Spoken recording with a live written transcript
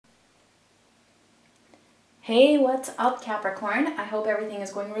Hey, what's up, Capricorn? I hope everything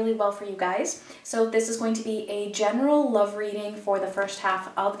is going really well for you guys. So this is going to be a general love reading for the first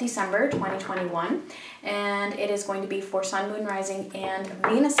half of December 2021. And it is going to be for Sun, Moon, Rising, and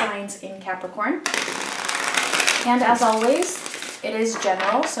Venus signs in Capricorn. And as always, it is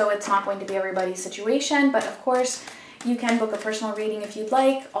general, so it's not going to be everybody's situation. But of course, you can book a personal reading if you'd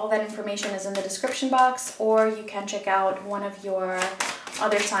like. All that information is in the description box, or you can check out one of your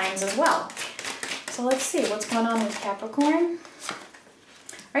other signs as well. So let's see what's going on with Capricorn.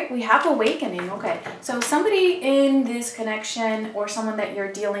 Right, we have awakening. Okay, so somebody in this connection or someone that you're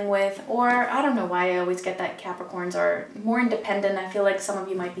dealing with, or I don't know why I always get that Capricorns are more independent. I feel like some of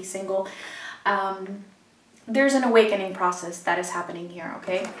you might be single. There's an awakening process that is happening here,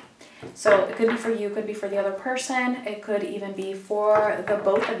 okay? So it could be for you, it could be for the other person, it could even be for the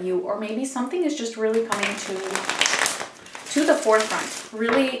both of you, or maybe something is just really coming to the forefront,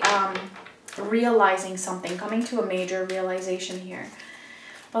 really realizing something, coming to a major realization here.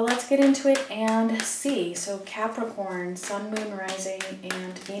 But let's get into it and see. So Capricorn, Sun, Moon, Rising,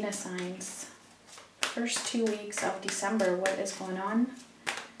 and Venus signs. First 2 weeks of December, what is going on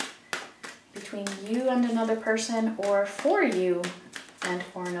between you and another person, or for you and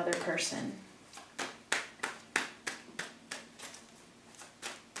for another person?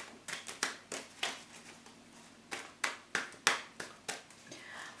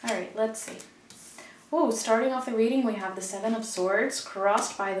 All right, let's see. Oh, starting off the reading, we have the Seven of Swords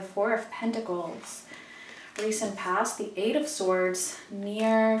crossed by the Four of Pentacles. Recent past, the Eight of Swords.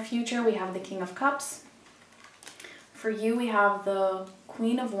 Near future, we have the King of Cups. For you, we have the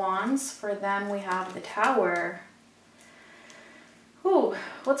Queen of Wands. For them, we have the Tower. Ooh,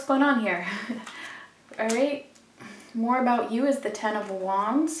 what's going on here? All right, more about you is the Ten of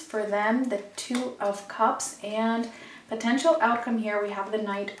Wands. For them, the Two of Cups. And potential outcome here, we have the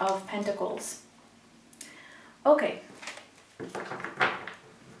Knight of Pentacles. Okay.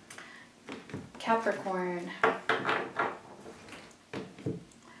 Capricorn.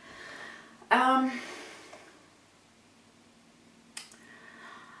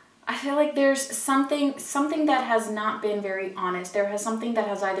 I feel like there's something that has not been very honest. There has something that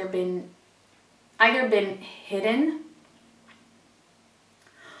has either been hidden,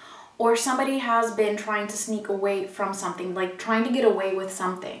 or somebody has been trying to sneak away from something, like trying to get away with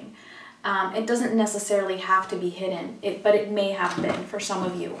something. It doesn't necessarily have to be hidden, but it may have been for some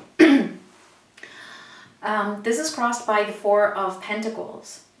of you. This is crossed by the Four of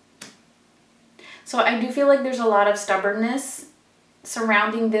Pentacles. So I do feel like there's a lot of stubbornness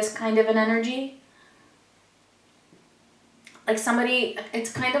surrounding this kind of an energy. Like somebody,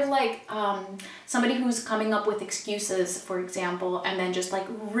 it's kind of like somebody who's coming up with excuses, for example, and then just like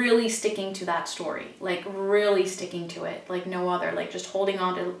really sticking to that story, like really sticking to it, like no other, like just holding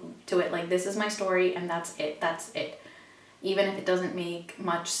on to it, like this is my story and that's it, even if it doesn't make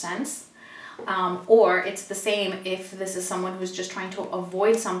much sense. Or it's the same if this is someone who's just trying to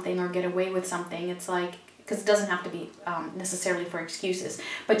avoid something or get away with something. It's like, because it doesn't have to be necessarily for excuses,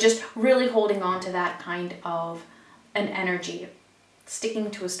 but just really holding on to that kind of an energy, sticking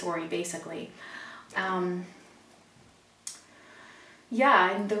to a story, basically.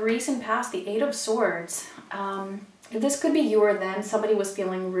 Yeah, in the recent past, the Eight of Swords, this could be you or them. Somebody was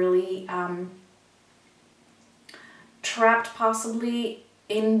feeling really trapped, possibly,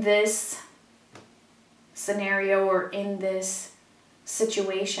 in this scenario or in this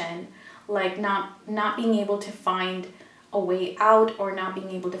situation, like not being able to find a way out or not being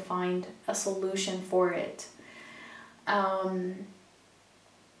able to find a solution for it.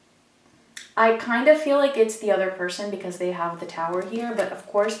 I kind of feel like it's the other person because they have the Tower here, but of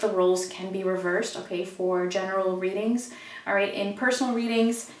course the roles can be reversed, okay, for general readings. All right, in personal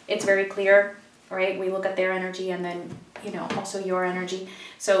readings, it's very clear, right? We look at their energy and then, you know, also your energy.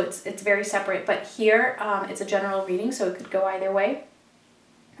 So it's very separate, but here it's a general reading, so it could go either way,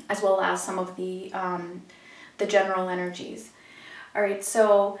 as well as some of the general energies. All right,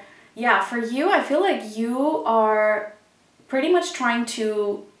 so yeah, for you, I feel like you are pretty much trying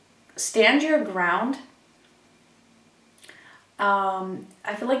to stand your ground.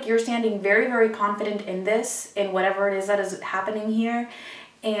 I feel like you're standing very, very confident in this, in whatever it is that is happening here.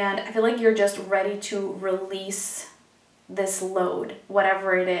 And I feel like you're just ready to release this load,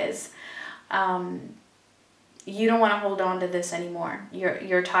 whatever it is. You don't want to hold on to this anymore.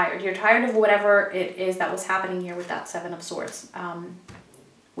 You're tired. You're tired of whatever it is that was happening here with that Seven of Swords,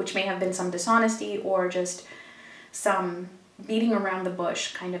 which may have been some dishonesty or just some beating around the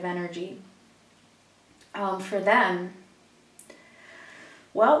bush kind of energy. For them,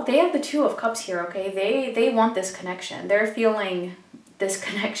 well, they have the Two of Cups here, okay? They want this connection. They're feeling this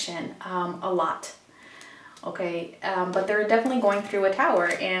connection a lot. okay? But they're definitely going through a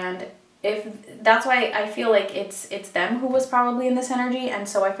tower, and if that's why I feel like it's them who was probably in this energy, and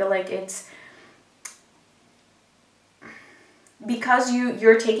so I feel like it's because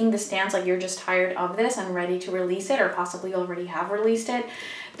you're taking the stance like you're just tired of this and ready to release it, or possibly already have released it.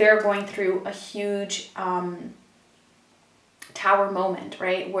 They're going through a huge tower moment,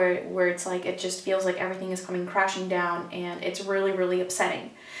 right? Where it's like it just feels like everything is coming crashing down, and it's really, really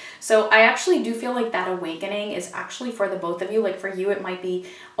upsetting. So I actually do feel like that awakening is actually for the both of you. Like for you, it might be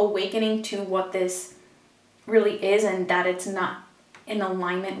awakening to what this really is, and that it's not in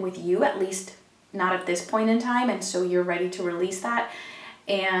alignment with you, at least not at this point in time, and so you're ready to release that.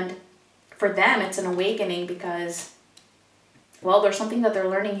 And for them, it's an awakening because, well, there's something that they're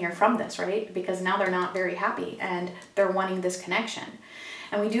learning here from this, right? Because now they're not very happy and they're wanting this connection.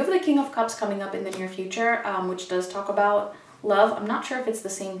 And we do have the King of Cups coming up in the near future, which does talk about love. I'm not sure if it's the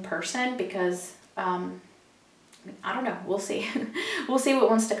same person because I don't know. We'll see. We'll see what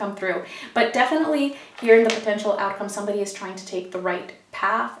wants to come through. But definitely here in the potential outcome, somebody is trying to take the right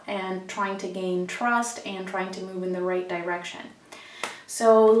path and trying to gain trust and trying to move in the right direction.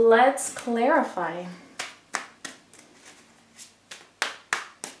 So let's clarify.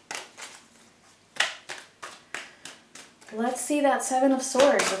 Let's see that Seven of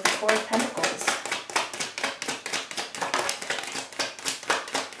Swords with the Four of Pentacles.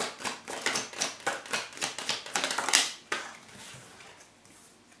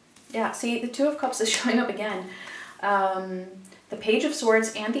 Yeah, see, the Two of Cups is showing up again. The Page of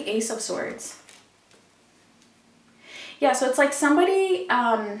Swords and the Ace of Swords. Yeah, so it's like somebody,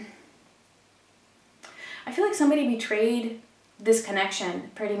 I feel like somebody betrayed this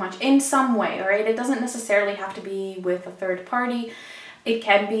connection pretty much in some way, all right? It doesn't necessarily have to be with a third party. It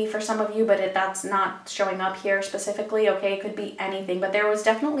can be for some of you, but that's not showing up here specifically, okay? It could be anything, but there was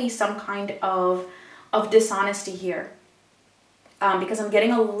definitely some kind of dishonesty here. Because I'm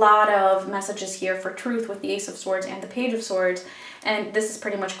getting a lot of messages here for truth with the Ace of Swords and the Page of Swords, and this is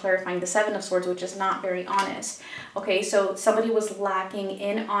pretty much clarifying the Seven of Swords, which is not very honest. Okay, so somebody was lacking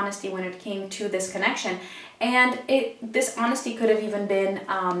in honesty when it came to this connection, and this honesty could have even been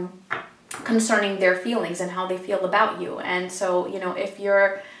concerning their feelings and how they feel about you. And so, you know, if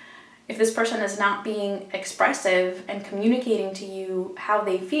this person is not being expressive and communicating to you how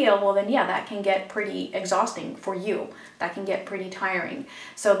they feel, well then yeah, that can get pretty exhausting for you. That can get pretty tiring.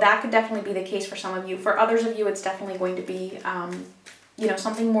 So that could definitely be the case for some of you. For others of you, it's definitely going to be, you know,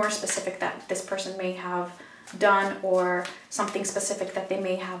 something more specific that this person may have done, or something specific that they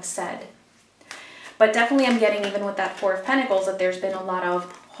may have said. But definitely I'm getting, even with that Four of Pentacles, that there's been a lot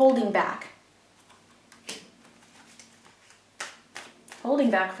of holding back.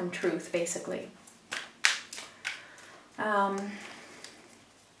 Holding back from truth, basically. Let's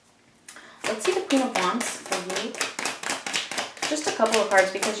see the Queen of Wands for you. Just a couple of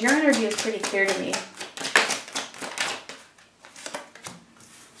cards, because your energy is pretty clear to me.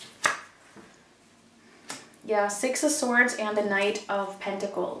 Yeah, Six of Swords and the Knight of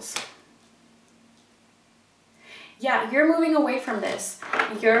Pentacles. Yeah, you're moving away from this.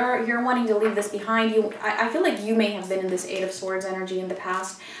 You're wanting to leave this behind. I feel like you may have been in this Eight of Swords energy in the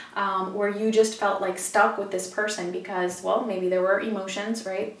past, where you just felt like stuck with this person because, well, maybe there were emotions,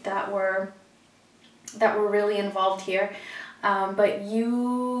 right, that were really involved here. But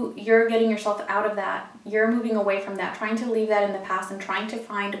you're getting yourself out of that. You're moving away from that, trying to leave that in the past and trying to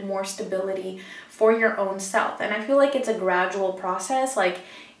find more stability for your own self. And I feel like it's a gradual process. Like,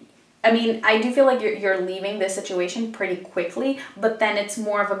 I mean, I do feel like you're leaving this situation pretty quickly, but then it's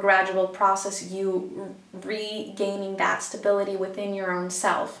more of a gradual process, you regaining that stability within your own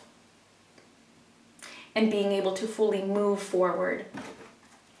self and being able to fully move forward.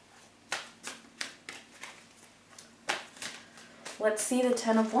 Let's see the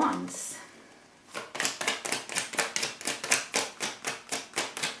Ten of Wands.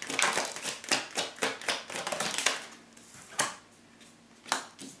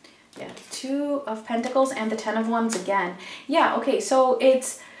 Two of Pentacles and the Ten of Wands again. Yeah, okay, so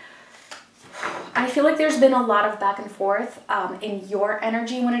I feel like there's been a lot of back and forth in your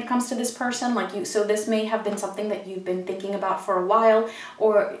energy when it comes to this person. So this may have been something that you've been thinking about for a while,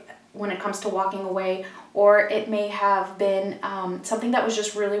 or when it comes to walking away, or it may have been something that was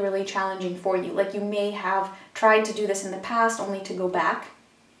just really, really challenging for you. Like you may have tried to do this in the past only to go back.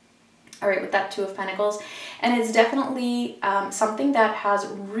 All right, with that Two of Pentacles. And it's definitely something that has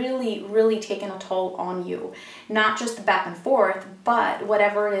really, really taken a toll on you. Not just the back and forth, but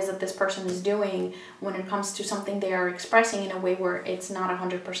whatever it is that this person is doing when it comes to something they are expressing in a way where it's not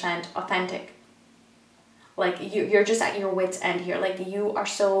 100% authentic. Like you're just at your wit's end here. Like you are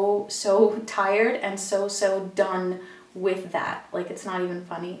so tired and so done with that. Like it's not even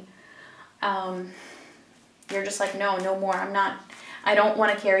funny. You're just like, no more. I don't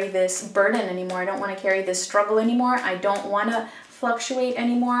want to carry this burden anymore. I don't want to carry this struggle anymore. I don't want to fluctuate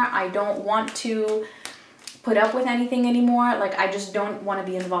anymore. I don't want to put up with anything anymore. Like I just don't want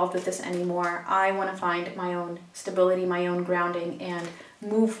to be involved with this anymore. I want to find my own stability, my own grounding, and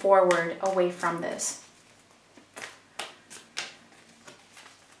move forward away from this.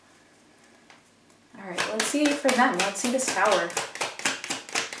 All right, let's see for them. Let's see this Tower.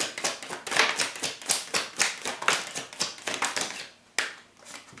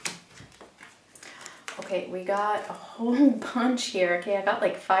 Okay, we got a whole bunch here. Okay, I got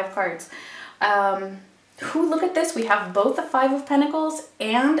like 5 cards. Look at this. We have both the 5 of Pentacles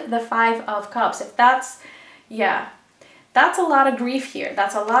and the 5 of Cups. If that's, yeah, that's a lot of grief here.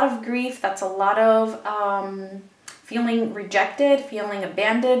 That's a lot of grief. That's a lot of feeling rejected, feeling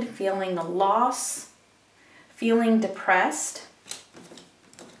abandoned, feeling a loss, feeling depressed.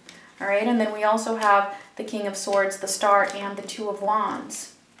 All right, and then we also have the King of Swords, the Star, and the 2 of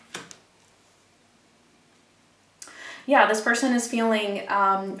Wands. Yeah, this person is feeling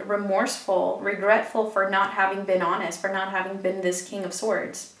remorseful, regretful for not having been honest, for not having been this King of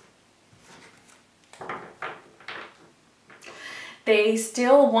Swords. They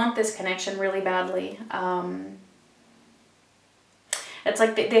still want this connection really badly. It's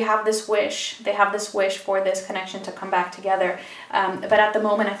like they have this wish. They have this wish for this connection to come back together. But at the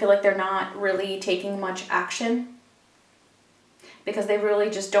moment, I feel like they're not really taking much action because they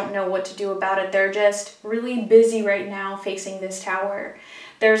really just don't know what to do about it. They're just really busy right now facing this Tower.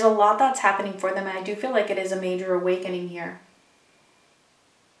 There's a lot that's happening for them, and I do feel like it is a major awakening here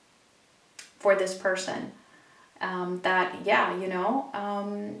for this person. That, yeah, you know,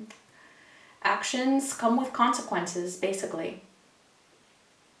 actions come with consequences, basically.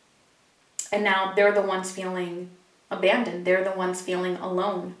 And now they're the ones feeling abandoned. They're the ones feeling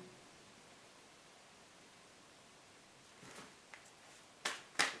alone.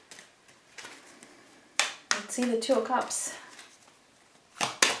 Let's see the 2 of Cups.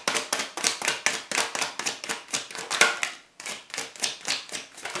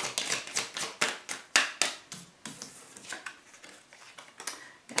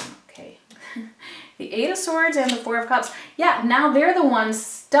 Yeah, okay. The 8 of Swords and the 4 of Cups. Yeah, now they're the ones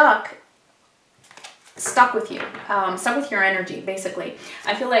stuck with you, stuck with your energy, basically.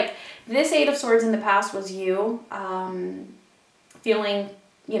 I feel like this 8 of Swords in the past was you feeling,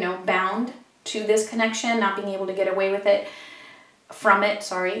 you know, bound to this connection, not being able to get away with it, from it,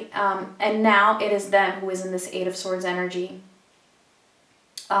 sorry. And now it is them who is in this 8 of Swords energy.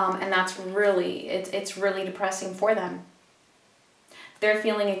 And that's really, it's really depressing for them. They're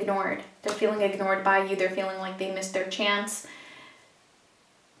feeling ignored. They're feeling ignored by you. They're feeling like they missed their chance.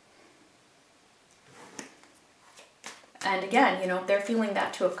 And again, you know, they're feeling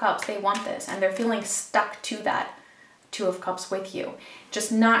that 2 of Cups. They want this, and they're feeling stuck to that 2 of Cups with you,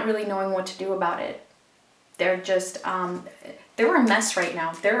 just not really knowing what to do about it. They're just, they're a mess right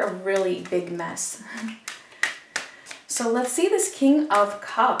now. They're a really big mess. So let's see this King of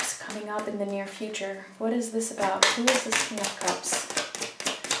Cups coming up in the near future. What is this about? Who is this King of Cups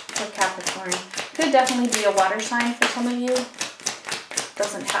for Capricorn? Could definitely be a water sign for some of you.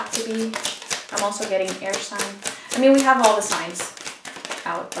 Doesn't have to be. I'm also getting air sign. I mean, we have all the signs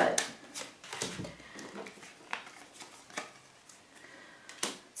out, but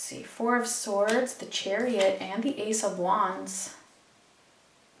let's see. 4 of Swords, the Chariot, and the Ace of Wands.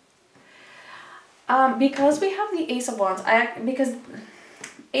 Because we have the Ace of Wands, because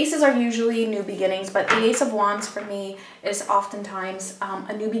aces are usually new beginnings, but the Ace of Wands for me is oftentimes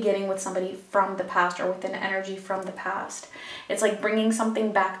a new beginning with somebody from the past or with an energy from the past. It's like bringing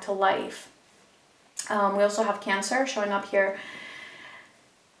something back to life. We also have Cancer showing up here.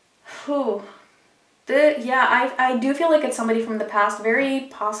 Yeah, I do feel like it's somebody from the past, very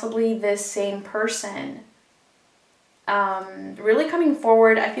possibly this same person. Really coming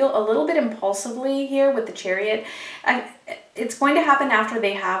forward. I feel a little bit impulsively here with the Chariot. It's going to happen after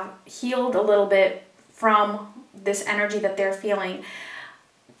they have healed a little bit from this energy that they're feeling.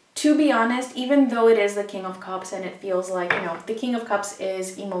 To be honest, even though it is the King of Cups and it feels like, you know, the King of Cups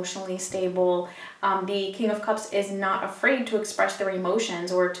is emotionally stable, the King of Cups is not afraid to express their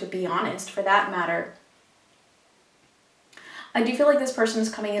emotions or to be honest for that matter. I do feel like this person is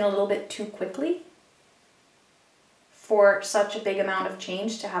coming in a little bit too quickly for such a big amount of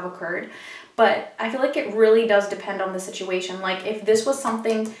change to have occurred. But I feel like it really does depend on the situation. Like if this was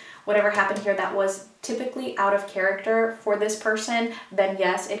something whatever happened here that was typically out of character for this person, then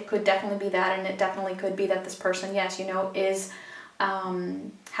yes, it could definitely be that, and it definitely could be that this person, yes, you know, is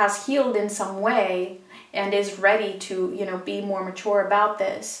has healed in some way and is ready to, you know, be more mature about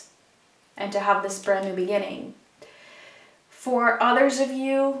this and to have this brand new beginning. For others of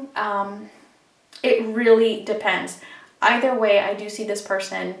you, it really depends. Either way, I do see this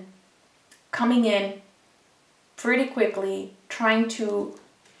person coming in pretty quickly, trying to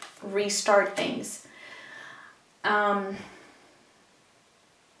restart things.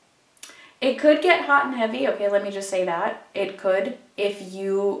 It could get hot and heavy. Okay, let me just say that. It could, if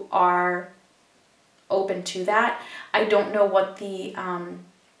you are open to that. I don't know what the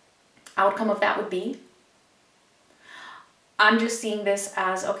outcome of that would be. I'm just seeing this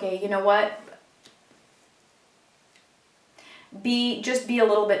as, okay, you know what? Just be a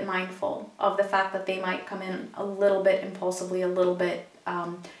little bit mindful of the fact that they might come in a little bit impulsively, a little bit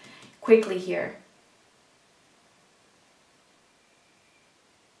quickly here.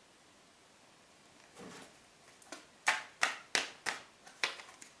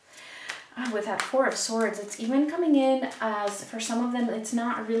 With that Four of Swords, it's even coming in as, for some of them, it's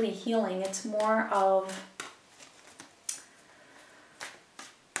not really healing. It's more of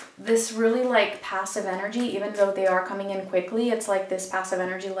this really like passive energy, even though they are coming in quickly. It's like this passive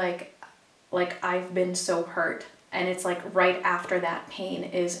energy, like I've been so hurt. And it's like right after that pain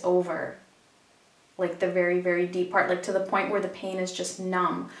is over. Like the very, very deep part, like to the point where the pain is just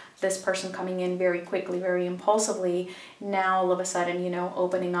numb. This person coming in very quickly, very impulsively, now all of a sudden, you know,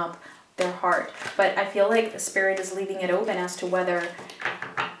 opening up their heart. But I feel like the Spirit is leaving it open as to whether,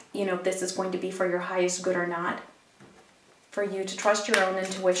 you know, this is going to be for your highest good or not. For you to trust your own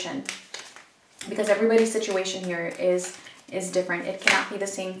intuition. Because everybody's situation here is different. It cannot be the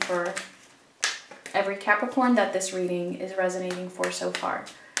same for every Capricorn that this reading is resonating for so far.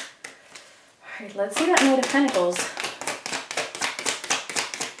 All right, let's see that Knight of Pentacles.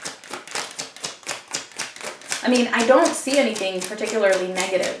 I mean, I don't see anything particularly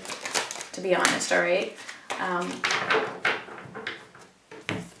negative, to be honest, all right?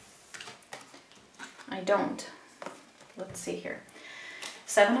 I don't. Let's see here.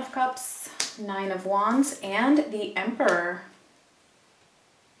 Seven of Cups, Nine of Wands, and the Emperor.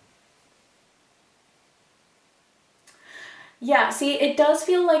 Yeah, see, it does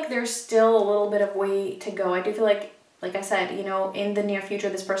feel like there's still a little bit of way to go. I do feel like I said, you know, in the near future,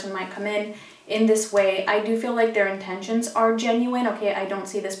 this person might come in this way. I do feel like their intentions are genuine. Okay, I don't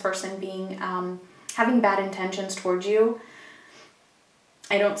see this person being, having bad intentions towards you.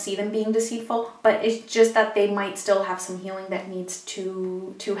 I don't see them being deceitful, but it's just that they might still have some healing that needs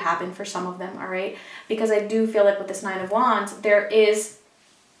to happen for some of them, all right? Because I do feel like with this Nine of Wands, there is,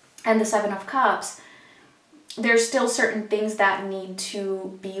 and the Seven of Cups, there's still certain things that need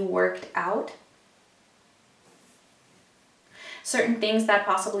to be worked out. Certain things that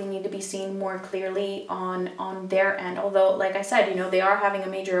possibly need to be seen more clearly on their end. Although, like I said, you know, they are having a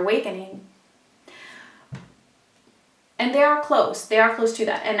major awakening. And they are close. They are close to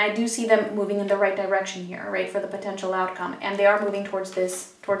that. And I do see them moving in the right direction here, right, for the potential outcome. And they are moving towards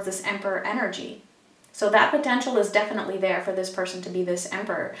this Emperor energy. So that potential is definitely there for this person to be this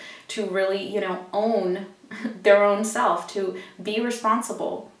Emperor, to really, you know, own their own self, to be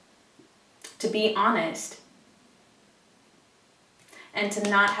responsible, to be honest, and to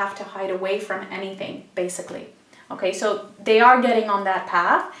not have to hide away from anything, basically. Okay, so they are getting on that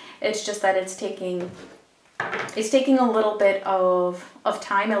path. It's just that it's taking a little bit of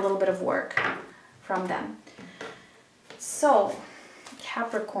time, a little bit of work from them. So,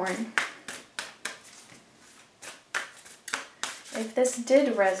 Capricorn, if this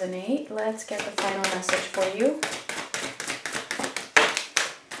did resonate, let's get the final message for you.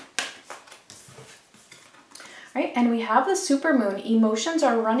 Right, and we have the supermoon. Emotions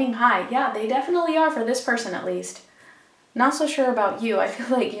are running high. Yeah, they definitely are for this person at least. Not so sure about you. I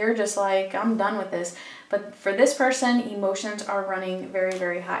feel like you're just like, I'm done with this. But for this person, emotions are running very,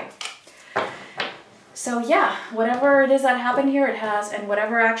 very high. So yeah, whatever it is that happened here, it has, and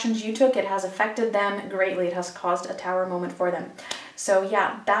whatever actions you took, it has affected them greatly. It has caused a tower moment for them. So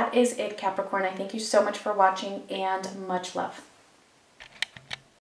yeah, that is it, Capricorn. I thank you so much for watching, and much love.